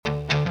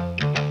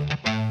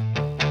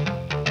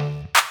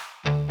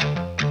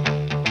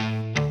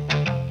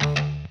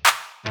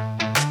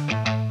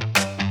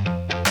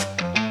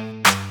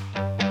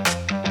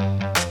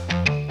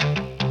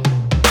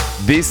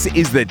This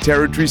is the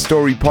Territory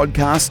Story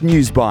Podcast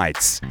News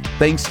Bites.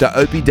 Thanks to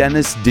Opie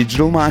Dennis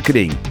Digital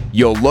Marketing,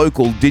 your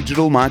local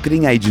digital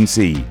marketing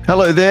agency.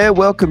 Hello there.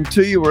 Welcome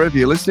to you wherever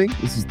you're listening.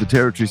 This is the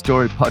Territory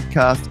Story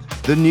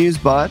Podcast, the News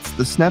Bites,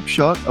 the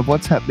snapshot of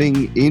what's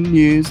happening in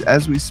news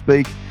as we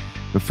speak.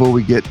 Before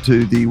we get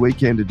to the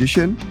weekend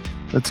edition,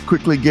 let's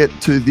quickly get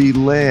to the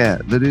lair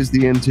that is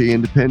the NT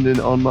Independent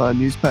online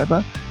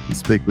newspaper and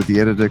speak with the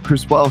editor,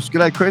 Chris Walsh.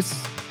 G'day,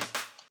 Chris.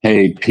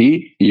 Hey,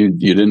 Pete, you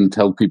didn't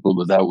tell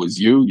people that was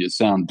you. You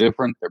sound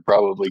different. They're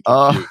probably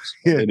confused.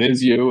 Yeah. It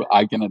is you.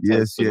 I can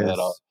attest to Yes.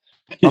 that.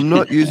 I'm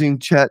not using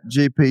Chat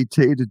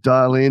GPT to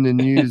dial in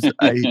and use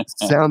a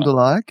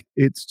sound-alike.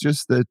 It's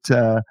just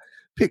that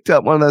picked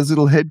up one of those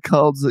little head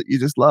colds that you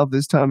just love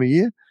this time of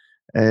year.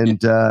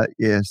 And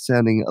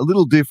sounding a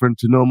little different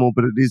to normal,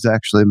 but it is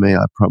actually me,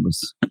 I promise.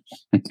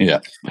 Yeah.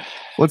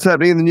 What's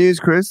happening in the news,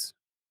 Chris?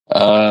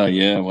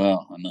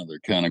 Well, another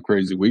kind of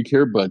crazy week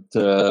here, but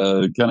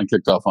kind of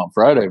kicked off on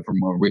Friday from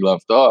where we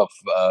left off.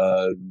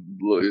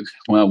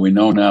 We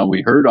know now,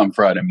 we heard on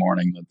Friday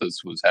morning that this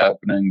was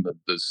happening,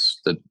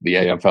 that the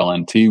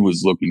AFLNT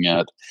was looking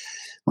at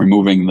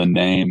removing the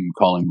name,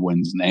 calling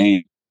Gwyn's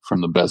name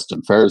from the Best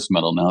and Fairest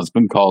medal. Now, it's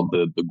been called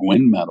the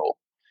Gwyn medal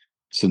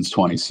since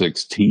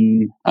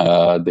 2016.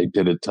 They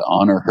did it to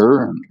honor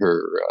her and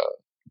her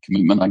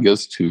commitment, I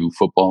guess, to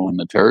football in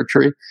the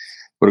Territory.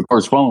 But of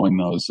course, following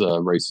those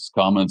racist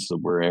comments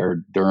that were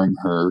aired during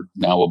her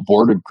now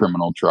aborted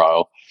criminal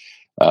trial,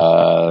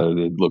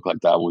 it looked like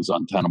that was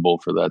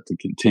untenable for that to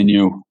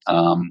continue.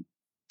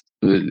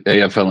 The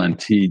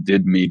AFLNT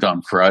did meet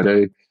on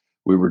Friday,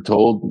 we were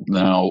told.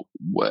 Now,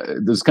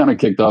 this kind of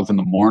kicked off in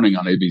the morning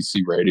on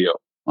ABC Radio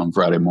on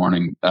Friday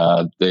morning.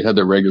 They had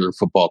their regular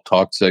football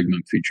talk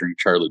segment featuring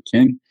Charlie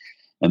King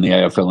and the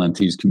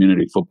AFLNT's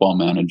community football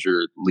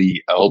manager,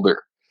 Lee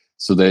Elder.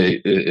 So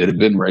it had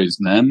been raised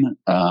then.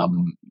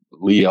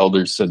 Lee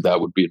Elder said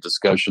that would be a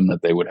discussion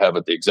that they would have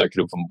at the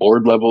executive and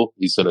board level.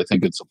 He said, I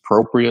think it's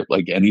appropriate,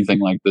 like anything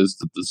like this,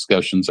 that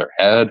discussions are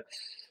had.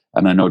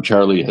 And I know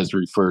Charlie has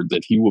referred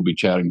that he will be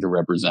chatting to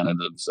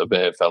representatives of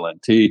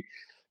AFLNT.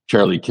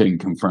 Charlie King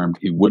confirmed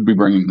he would be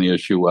bringing the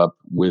issue up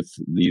with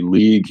the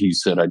league. He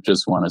said, I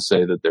just want to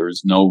say that there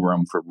is no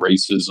room for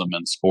racism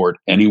in sport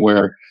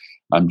anywhere.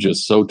 I'm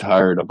just so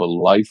tired of a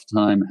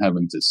lifetime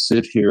having to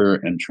sit here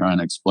and try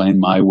and explain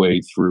my way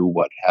through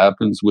what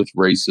happens with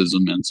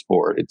racism in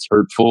sport. It's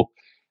hurtful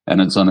and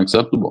it's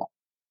unacceptable.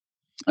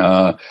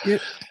 Yeah,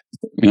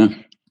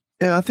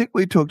 I think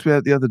we talked about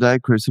it the other day,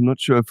 Chris. I'm not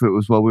sure if it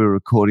was while we were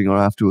recording or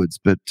afterwards,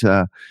 but,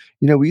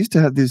 we used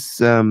to have this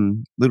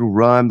little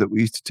rhyme that we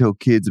used to tell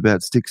kids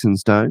about sticks and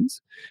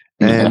stones.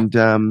 And,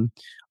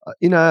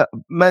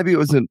 maybe it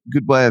was a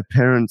good way of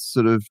parents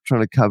sort of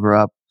trying to cover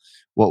up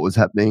what was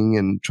happening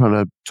and trying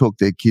to talk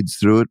their kids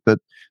through it. But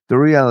the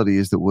reality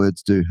is that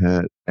words do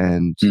hurt.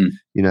 And,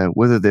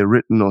 whether they're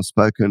written or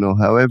spoken or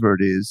however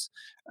it is,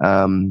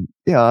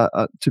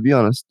 to be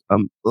honest,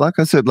 like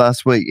I said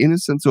last week,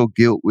 innocence or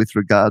guilt with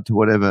regard to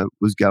whatever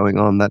was going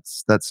on,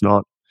 that's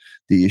not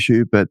the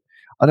issue. But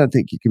I don't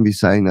think you can be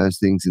saying those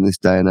things in this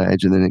day and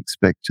age and then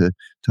expect to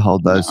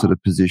hold those sort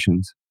of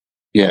positions.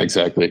 Yeah,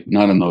 exactly.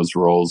 Not in those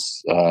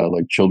roles,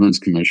 like children's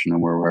commissioner,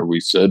 where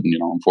we said,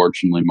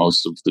 unfortunately,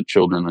 most of the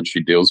children that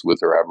she deals with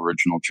are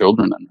Aboriginal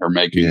children, and her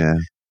making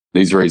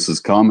these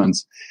racist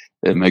comments,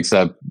 it makes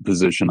that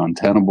position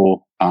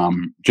untenable.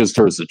 Just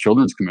her as a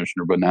children's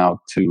commissioner, but now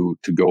to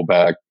go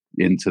back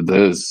into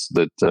this,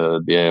 that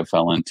the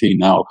AFLNT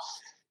now,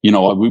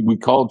 we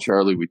called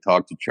Charlie, we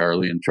talked to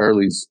Charlie, and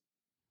Charlie's,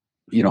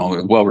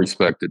 a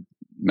well-respected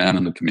man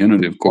in the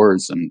community, of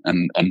course, and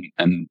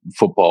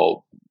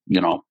football,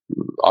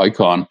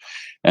 icon.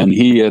 And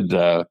he had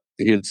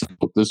said,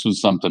 look, this was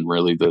something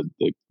really that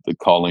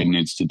Colleen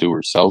needs to do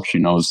herself. She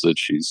knows that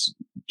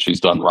she's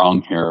done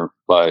wrong here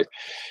by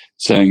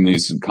saying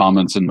these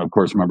comments. And of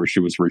course, remember, she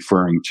was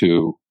referring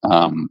to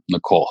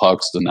Nicole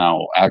Hux, the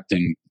now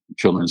acting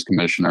children's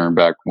commissioner,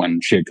 back when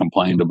she had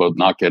complained about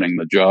not getting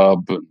the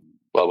job and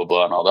blah, blah,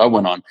 blah, and all that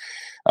went on.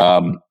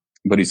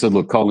 But he said,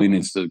 look, Colleen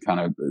needs to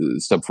kind of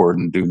step forward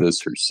and do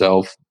this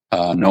herself,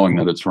 knowing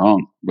that it's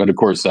wrong. But of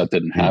course, that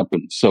didn't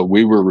happen. So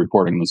we were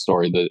reporting the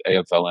story that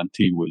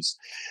AFLNT was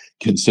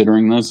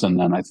considering this. And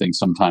then I think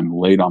sometime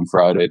late on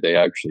Friday, they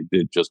actually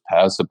did just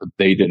pass it, but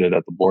they did it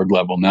at the board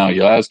level. Now,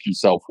 you ask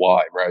yourself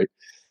why, right?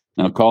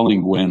 Now,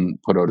 Colleen Gwyn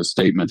put out a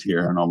statement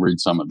here, and I'll read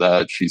some of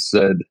that.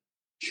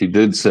 She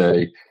did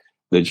say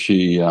that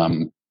she,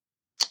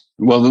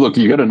 well, look,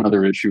 you got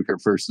another issue here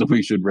first that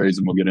we should raise,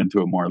 and we'll get into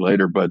it more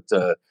later. But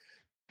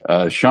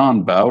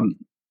Sean Bowden,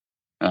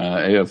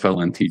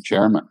 AFLNT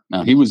chairman.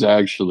 Now, he was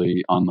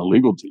actually on the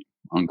legal team,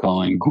 on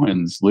Colleen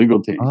Gwyn's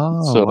legal team.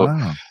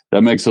 Wow.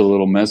 That makes it a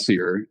little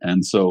messier.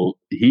 And so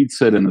he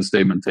said in a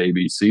statement to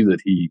ABC that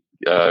he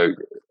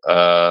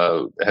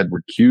had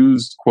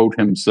recused, quote,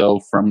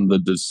 himself from the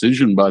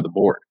decision by the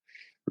board.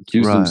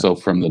 Recused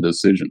himself from the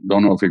decision.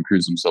 Don't know if he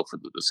recused himself for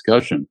the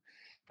discussion.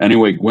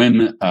 Anyway,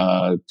 Gwyn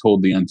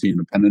told the NT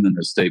Independent in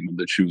a statement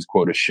that she was,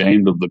 quote,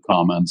 ashamed of the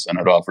comments and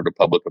had offered a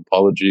public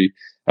apology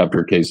After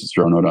her case was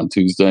thrown out on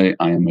Tuesday,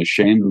 I am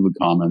ashamed of the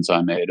comments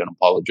I made and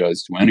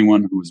apologize to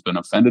anyone who has been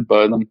offended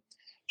by them.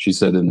 She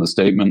said in the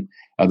statement,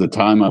 at the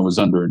time I was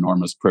under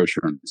enormous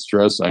pressure and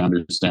stress. I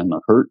understand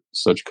the hurt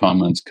such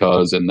comments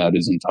cause, and that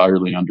is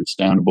entirely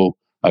understandable.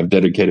 I've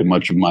dedicated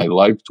much of my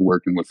life to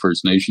working with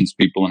First Nations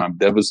people, and I'm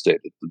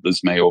devastated that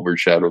this may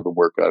overshadow the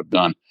work I've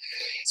done.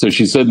 So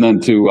she said then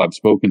too, I've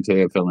spoken to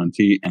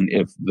AFLNT, and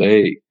if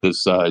they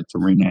decide to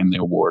rename the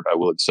award, I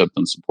will accept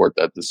and support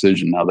that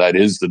decision. Now, that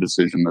is the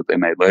decision that they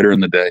made later in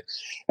the day.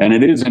 And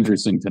it is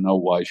interesting to know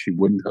why she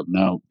wouldn't have.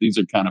 Now, these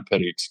are kind of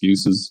petty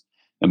excuses,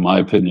 in my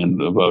opinion,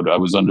 about I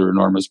was under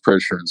enormous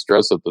pressure and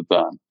stress at the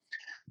time.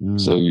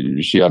 So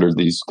she uttered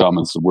these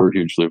comments that were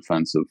hugely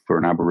offensive for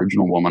an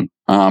Aboriginal woman.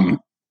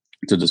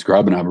 To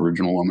describe an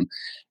Aboriginal woman.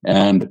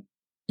 And,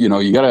 you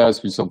got to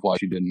ask yourself why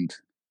she didn't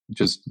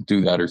just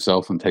do that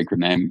herself and take her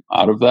name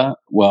out of that.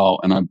 Well,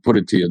 and I put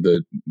it to you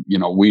that,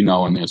 we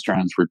know, and the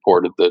Australians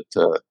reported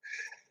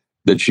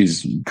that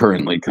she's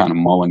currently kind of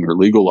mulling her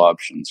legal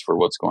options for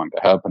what's going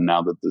to happen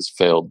now that this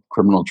failed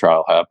criminal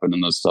trial happened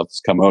and this stuff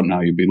has come out.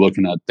 Now you'd be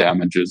looking at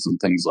damages and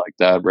things like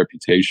that,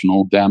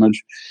 reputational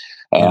damage.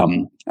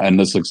 And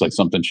this looks like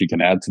something she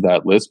can add to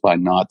that list by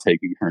not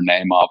taking her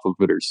name off of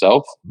it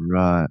herself.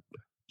 Right.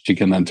 She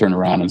can then turn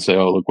around and say,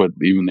 "Oh, look what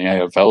even the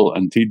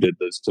AFLNT did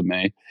this to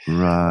me."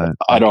 Right.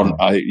 That's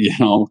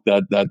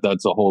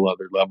a whole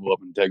other level of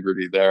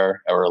integrity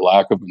there, or a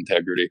lack of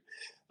integrity.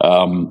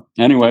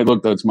 Anyway,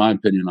 look, that's my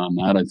opinion on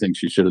that. I think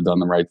she should have done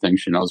the right thing.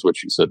 She knows what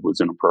she said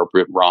was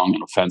inappropriate, wrong,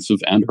 and offensive,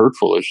 and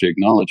hurtful, as she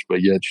acknowledged,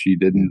 but yet she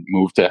didn't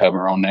move to have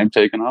her own name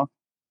taken off.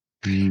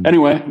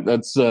 Anyway,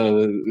 that's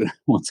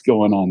what's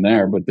going on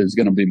there. But there's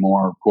going to be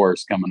more, of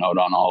course, coming out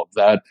on all of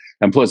that.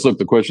 And plus, look,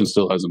 the question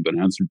still hasn't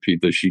been answered,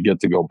 Pete. Does she get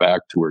to go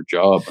back to her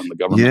job? And the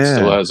government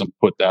still hasn't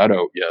put that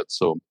out yet.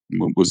 So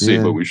we'll see.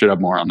 But we should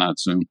have more on that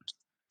soon.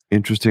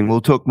 Interesting.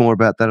 We'll talk more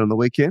about that on the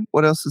weekend.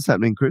 What else is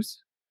happening, Chris?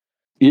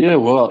 Yeah,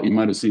 well, you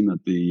might have seen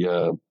that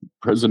the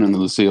president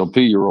of the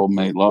CLP, your old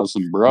mate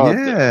Lawson Broad,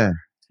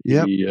 he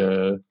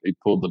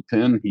pulled the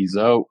pin. He's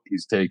out.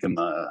 He's taken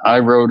the high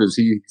road as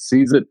he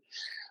sees it.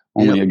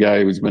 Only a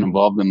guy who's been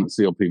involved in the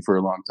CLP for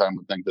a long time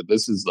would think that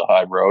this is the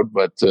high road.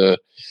 But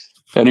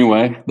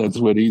anyway, that's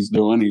what he's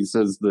doing. He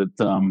says that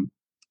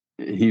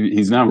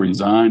he's now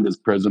resigned as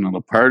president of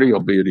the party,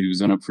 albeit he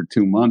was in it for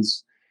 2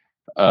 months.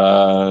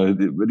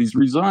 But he's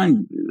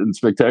resigned and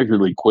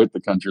spectacularly quit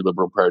the Country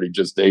Liberal Party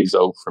just days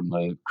out from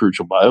the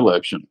crucial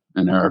by-election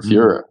in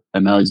Arafura.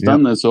 And now he's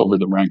done this over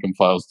the rank and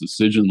file's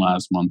decision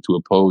last month to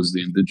oppose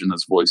the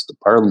Indigenous voice to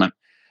Parliament,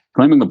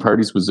 claiming the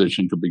party's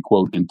position could be,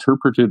 quote,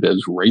 interpreted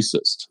as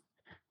racist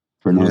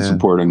for not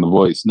supporting the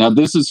voice. Now,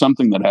 this is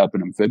something that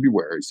happened in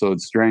February, so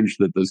it's strange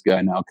that this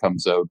guy now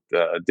comes out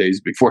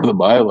days before the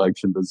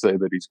by-election to say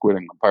that he's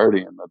quitting the party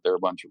and that they're a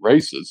bunch of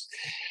racists.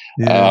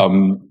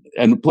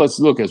 And plus,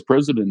 look, as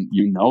president,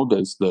 you know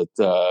this,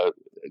 that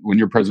when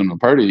you're president of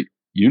the party,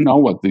 you know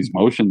what these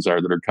motions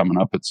are that are coming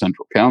up at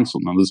Central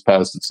Council. Now, this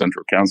passed at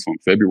Central Council in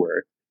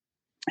February.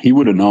 He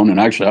would have known, and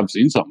actually I've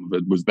seen some of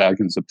it, was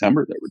back in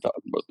September they were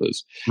talking about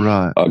this.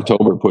 Right.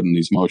 October, putting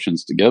these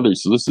motions together.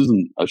 So this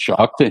isn't a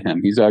shock to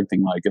him. He's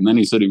acting like, and then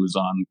he said he was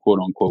on quote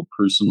unquote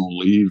personal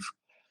leave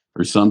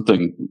or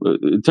something.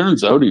 It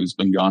turns out he's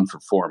been gone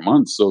for 4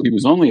 months. So he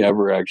was only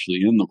ever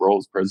actually in the role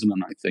as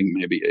president, I think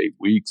maybe 8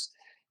 weeks.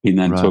 He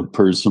then took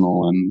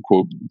personal and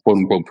quote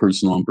unquote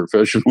personal and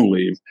professional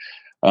leave.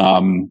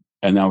 And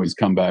now he's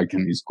come back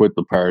and he's quit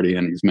the party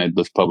and he's made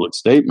this public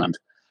statement.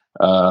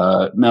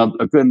 Now,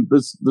 again,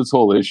 this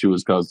whole issue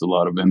has caused a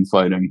lot of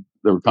infighting.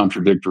 There were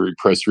contradictory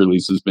press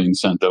releases being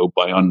sent out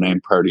by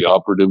unnamed party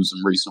operatives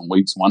in recent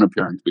weeks, one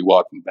appearing to be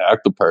walking back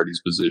the party's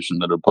position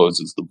that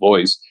opposes the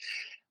voice,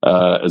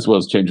 as well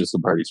as changes the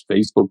party's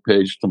Facebook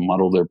page to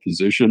muddle their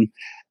position.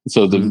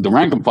 So the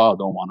rank and file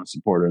don't want to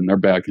support it, and they're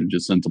backing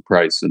Jacinta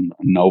Price and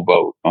a no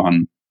vote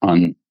on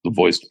the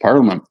voice to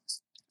Parliament.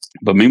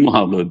 But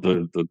meanwhile,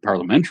 the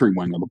parliamentary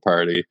wing of the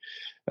party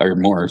are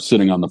more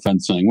sitting on the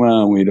fence saying,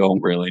 well, we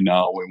don't really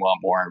know. We want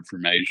more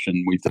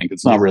information. We think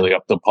it's not really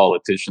up to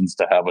politicians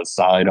to have a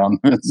side on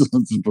this.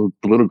 It's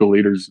political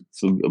leaders'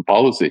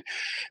 policy.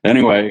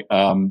 Anyway,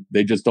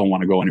 they just don't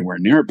want to go anywhere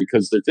near it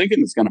because they're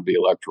thinking it's going to be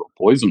electoral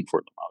poison for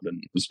them out,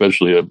 and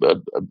especially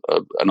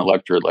an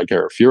electorate like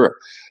Arafura.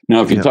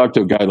 Now, if you talk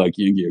to a guy like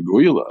Yingi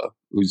Aguila,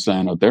 who's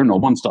saying out there, no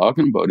one's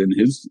talking about in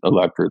his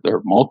electorate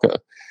there, Mulka,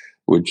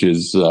 which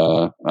is,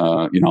 up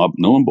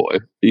Nhulunbuy.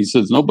 He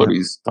says,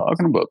 nobody's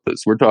talking about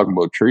this. We're talking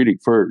about treaty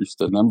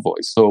first and then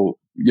voice. So,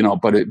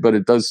 but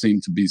it does seem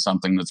to be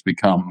something that's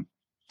become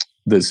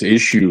this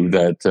issue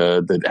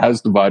that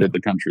has divided the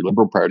Country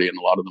Liberal Party, and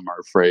a lot of them are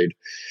afraid,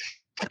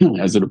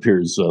 as it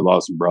appears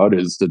Lawson Broad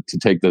is, that to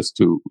take this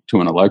to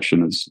an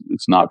election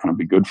it's not going to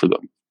be good for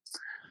them.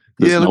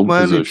 There's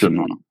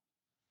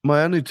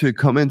my only two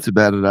comments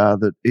about it are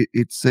that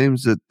it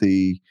seems that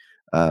the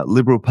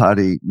Liberal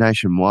Party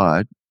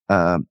nationwide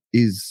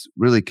is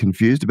really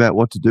confused about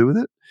what to do with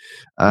it.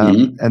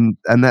 And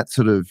that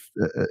sort of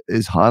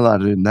is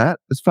highlighted in that.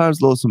 As far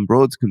as Lawson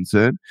Broad's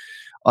concerned,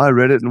 I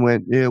read it and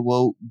went, yeah,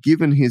 well,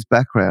 given his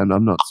background,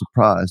 I'm not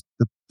surprised.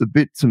 The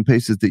bits and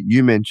pieces that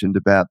you mentioned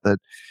about that,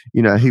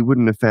 he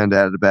wouldn't have found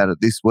out about it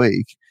this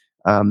week.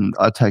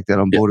 I take that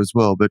on board as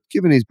well. But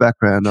given his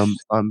background,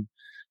 I'm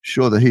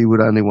sure that he would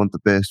only want the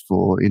best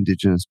for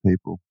Indigenous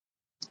people.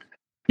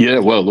 Yeah,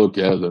 well, look,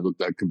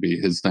 that could be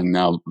his thing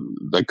now.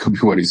 That could be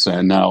what he's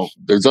saying now.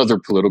 There's other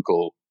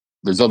political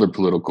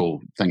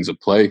things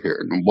at play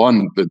here. And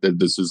one, that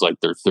this is like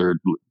their third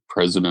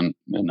president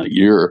in a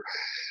year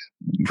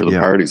for the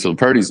party. So the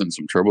party's in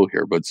some trouble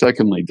here. But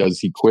secondly, does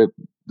he quit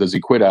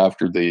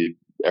after the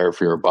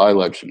Arafura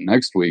by-election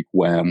next week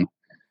when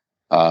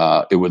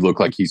it would look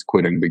like he's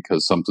quitting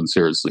because something's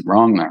seriously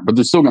wrong there? But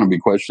there's still going to be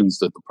questions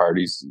that the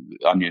party's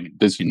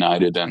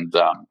disunited and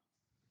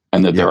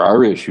that there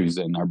are issues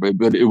in there.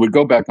 But it would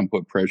go back and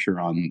put pressure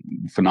on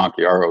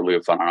Leo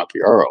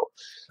Finocchiaro,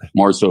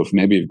 more so if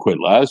maybe he quit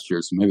last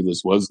year. So maybe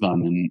this was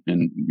done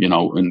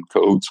in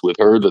cahoots with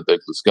her, that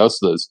they've discussed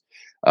this.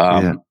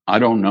 I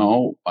don't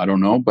know,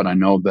 but I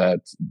know that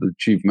the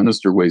chief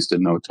minister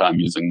wasted no time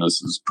using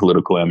this as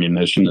political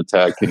ammunition,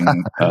 attacking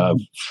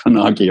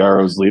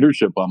Finocchiaro's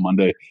leadership on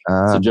Monday,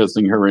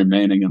 suggesting her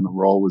remaining in the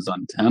role was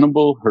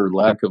untenable. Her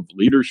lack of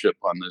leadership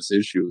on this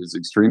issue is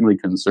extremely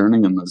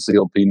concerning, and the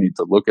CLP need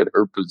to look at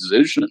her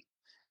position.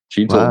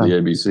 She told the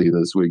ABC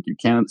this week, you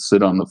can't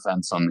sit on the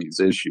fence on these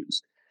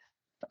issues.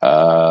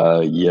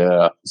 So,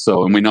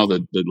 and we know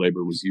that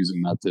Labour was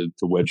using that to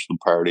wedge the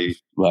party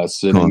last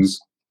sittings.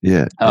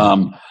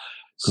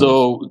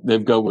 So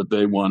they've got what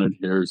they wanted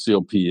here.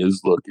 CLP is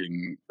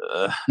looking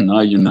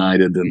not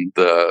united and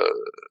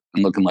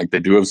looking like they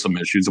do have some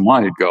issues. And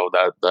why it go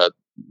that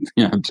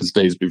just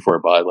days before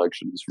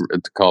by-elections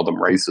to call them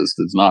racist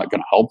is not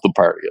going to help the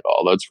party at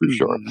all. That's for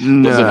sure.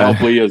 Does it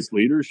help Leah's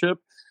leadership?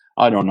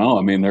 I don't know.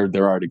 I mean,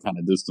 they're already kind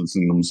of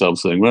distancing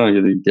themselves, saying, well,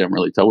 you can't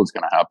really tell what's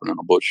going to happen in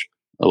a Bush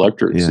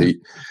electorate seat.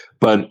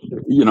 But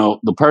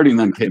the party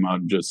then came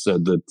out and just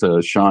said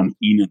that Sean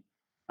Heenan,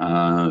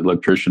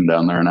 electrician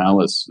down there in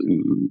Alice,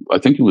 I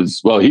think he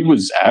was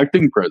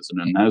acting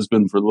president and has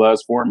been for the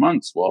last 4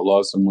 months while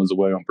Lawson was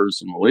away on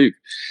personal leave.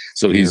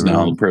 So he's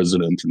now the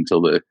president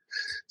until they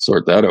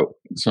sort that out.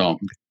 So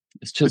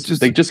it's just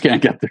they just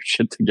can't get their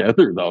shit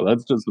together, though.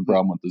 That's just the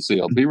problem with the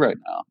CLP right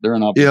now. They're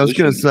in opposition. Yeah, I was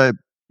going to say,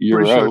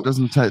 pretty sure it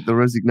doesn't take the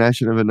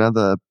resignation of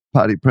another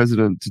party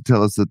president to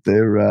tell us that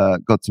they're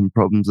got some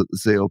problems at the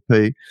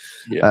CLP.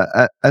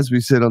 As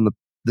we said on the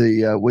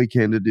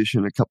weekend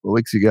edition a couple of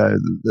weeks ago,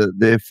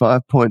 their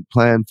 5-point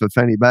plan for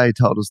Fanny Bay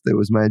told us there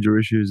was major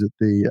issues at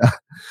the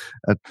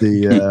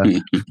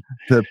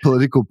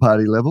political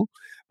party level.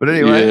 But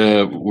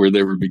anyway, where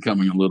they were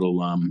becoming a little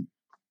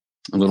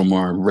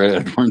more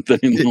red, weren't they?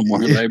 A little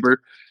more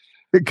Labour.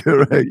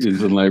 Correct.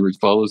 Using Labour's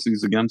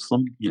policies against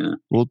them. Yeah.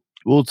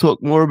 We'll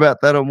talk more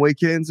about that on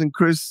weekends. And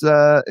Chris,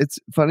 it's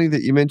funny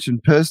that you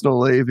mentioned personal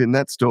leave in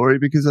that story,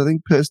 because I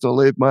think personal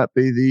leave might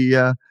be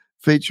the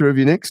feature of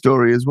your next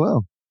story as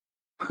well.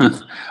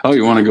 Oh,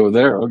 you want to go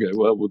there? Okay,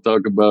 well, we'll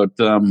talk about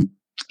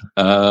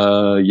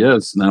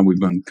yes, now we've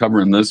been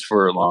covering this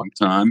for a long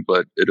time,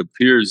 but it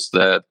appears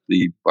that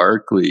the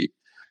Barclay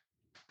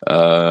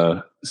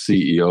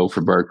CEO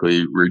for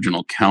Barclay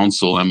Regional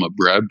Council, Emma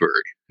Bradbury,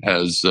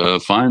 has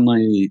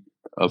finally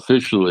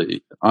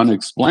officially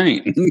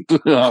unexplainedly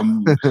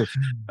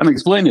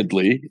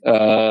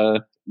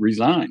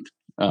resigned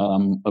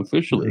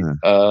officially.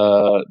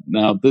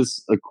 Now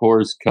this of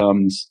course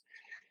comes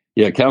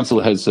council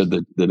has said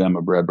that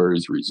Emma Bradbury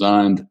has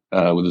resigned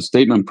with a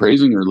statement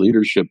praising her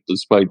leadership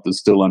despite the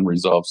still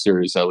unresolved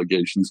serious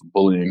allegations of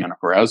bullying and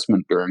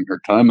harassment during her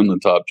time in the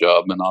top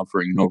job, and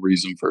offering no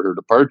reason for her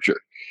departure.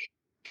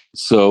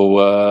 So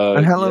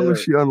and how long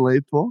was she on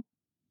leave for?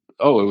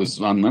 Oh, it was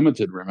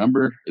unlimited,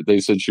 remember? They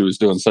said she was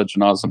doing such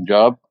an awesome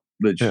job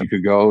that she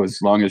could go as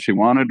long as she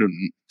wanted,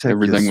 and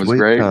everything was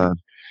great. Time.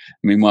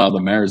 Meanwhile, the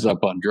mayor's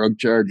up on drug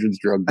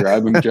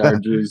driving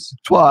charges,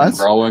 twice,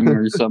 rowing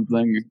or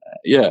something.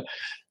 Yeah,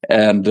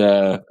 and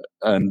I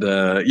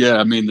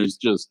mean, it's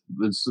just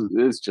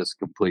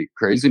complete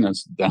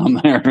craziness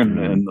down there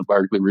in the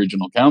Barclay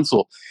Regional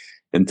Council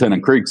in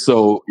Tennant Creek.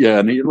 So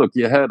and look,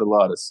 you had a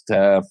lot of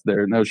staff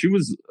there. Now she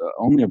was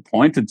only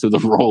appointed to the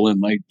role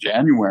in late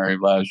January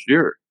last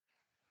year,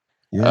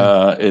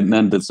 and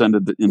then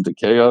descended into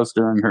chaos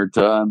during her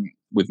time,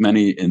 with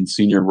many in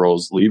senior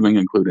roles leaving,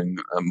 including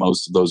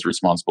most of those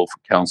responsible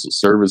for council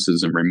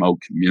services in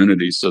remote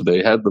communities. So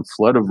they had the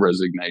flood of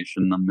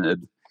resignations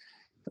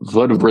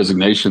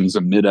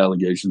amid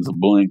allegations of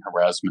bullying,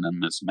 harassment, and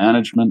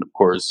mismanagement. Of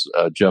course,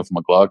 Jeff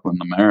McLaughlin,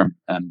 the mayor,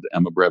 and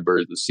Emma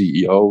Bradbury, the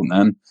CEO, and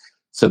then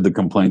said the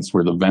complaints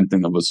were the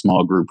venting of a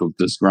small group of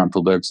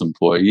disgruntled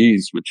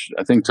ex-employees, which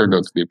I think turned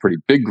out to be a pretty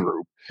big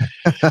group.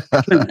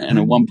 And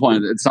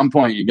at some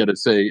point, you got to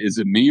say, is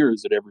it me or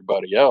is it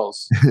everybody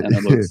else? And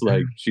it looks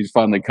like she's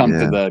finally come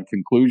to that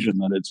conclusion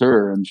that it's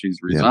her, and she's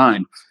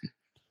resigned.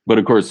 But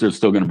of course, they're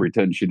still going to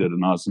pretend she did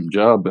an awesome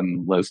job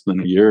in less than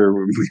a year.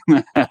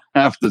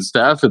 Half the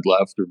staff had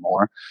left or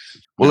more.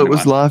 Well, anyway. It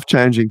was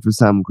life-changing for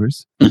some,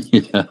 Chris.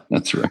 Yeah,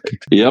 that's right.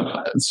 Yep.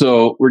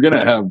 So we're going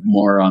to have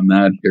more on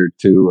that here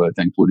too. I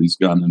think Woody's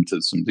gone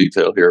into some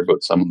detail here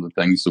about some of the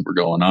things that were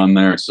going on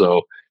there.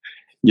 So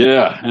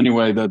yeah,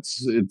 anyway, it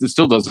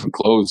still doesn't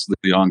close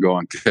the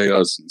ongoing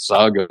chaos and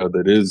saga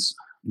that is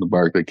the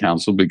Barclay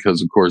Council,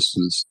 because of course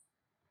there's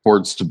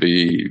reports to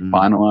be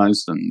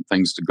finalized and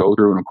things to go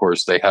through. And of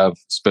course they have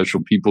special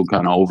people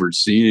kind of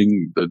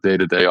overseeing the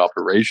day-to-day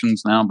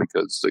operations now,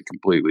 because they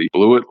completely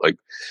blew it, like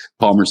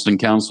Palmerston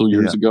Council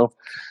years ago.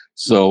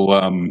 So,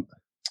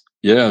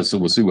 so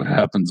we'll see what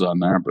happens on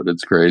there, but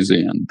it's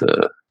crazy. And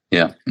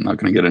not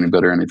going to get any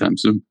better anytime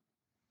soon.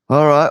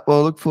 All right. Well,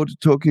 I look forward to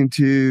talking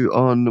to you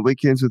on the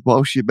weekends with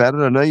Walshy about it.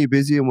 I know you're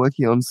busy and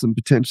working on some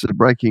potentially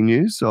breaking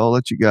news, so I'll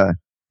let you go.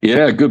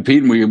 Yeah, good,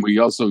 Pete. And we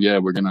also,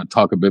 we're going to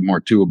talk a bit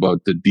more too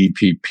about the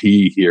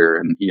DPP here.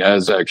 And he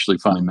has actually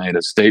finally made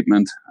a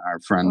statement, our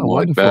friend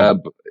Lloyd Babb,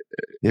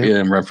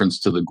 in reference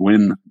to the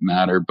Gwyn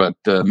matter, but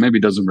maybe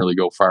doesn't really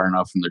go far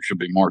enough, and there should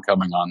be more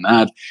coming on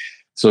that.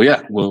 So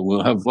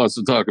we'll have lots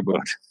to talk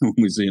about when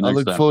we see you next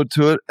time. I look forward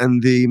to it,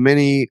 and the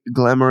many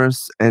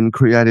glamorous and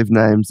creative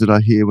names that I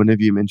hear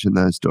whenever you mention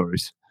those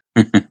stories.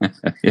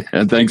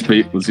 Thanks,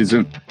 Pete. We'll see you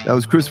soon. That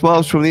was Chris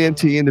Walsh from the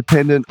MT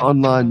Independent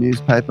online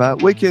newspaper.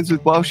 Weekends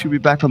with Walsh will be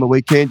back on the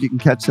weekend. You can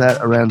catch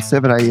that around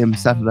 7 a.m.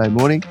 Saturday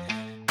morning.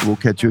 And we'll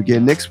catch you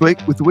again next week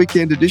with the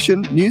Weekend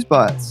Edition News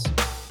Bites.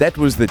 That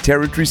was the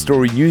Territory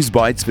Story News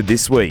Bites for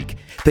this week.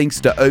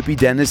 Thanks to Opie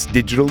Dennis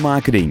Digital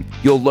Marketing,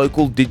 your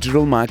local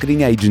digital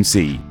marketing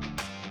agency.